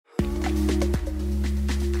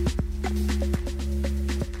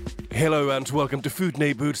Hello and welcome to Food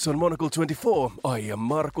Neighborhoods on Monocle 24. I am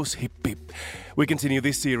Markus Hippi. We continue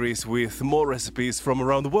this series with more recipes from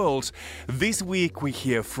around the world. This week we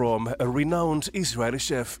hear from a renowned Israeli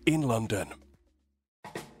chef in London.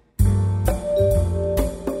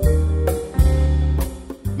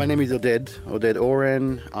 My name is Oded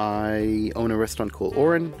Oren. I own a restaurant called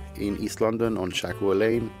Oren in East London on Shackwell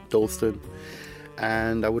Lane, Dalston.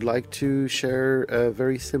 And I would like to share a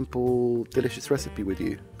very simple, delicious recipe with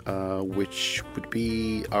you. Which would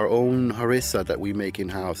be our own harissa that we make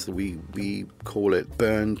in-house. We call it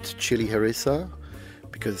burnt chili harissa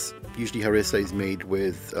because usually harissa is made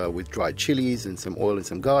with dried chilies and some oil and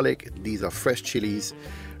some garlic. These are fresh chilies,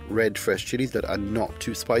 red fresh chilies that are not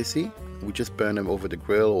too spicy. We just burn them over the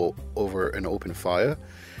grill or over an open fire,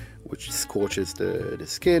 which scorches the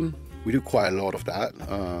skin. We do quite a lot of that,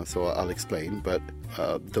 so I'll explain. But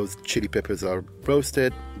those chili peppers are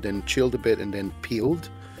roasted, then chilled a bit and then peeled.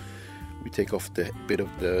 We take off the bit of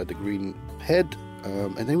the green head,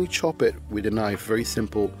 and then we chop it with a knife, very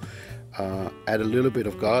simple. Add a little bit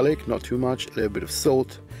of garlic, not too much, a little bit of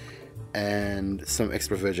salt, and some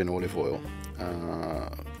extra virgin olive oil,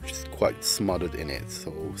 which is quite smothered in it,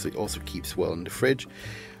 so it also keeps well in the fridge.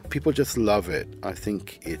 People just love it. I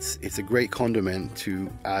think it's a great condiment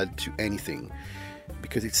to add to anything,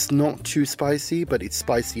 because it's not too spicy, but it's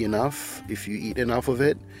spicy enough if you eat enough of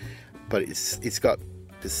it. But it's got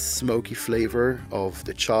the smoky flavor of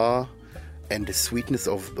the char and the sweetness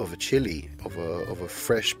of a chili, of a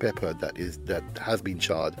fresh pepper that has been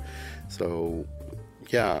charred. So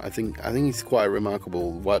yeah, I think it's quite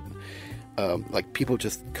remarkable what like people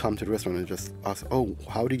just come to the restaurant and just ask, oh,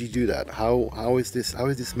 how did you do that? How is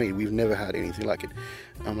this made? We've never had anything like it.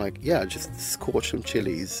 I'm like, yeah, just scorch some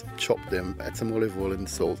chilies, chop them, add some olive oil and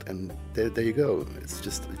salt, and there you go. It's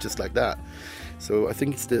just like that. So I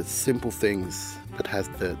think it's the simple things that has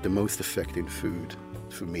the most effect in food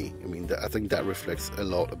for me. I mean, I think that reflects a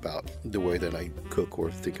lot about the way that I cook or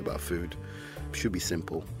think about food. It should be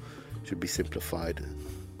simple, should be simplified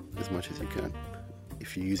as much as you can.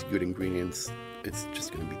 If you use good ingredients, it's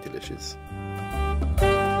just going to be delicious.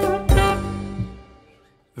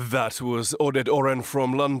 That was Oded Oren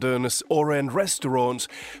from London's Oren restaurant.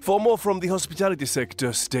 For more from the hospitality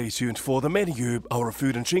sector, stay tuned for The Menu, our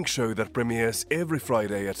food and drink show that premieres every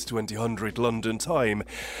Friday at 2000 London time.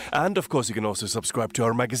 And of course you can also subscribe to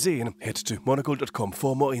our magazine. Head to monocle.com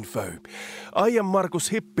for more info. I am Markus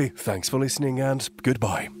Hippi. Thanks for listening and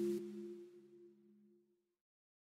goodbye.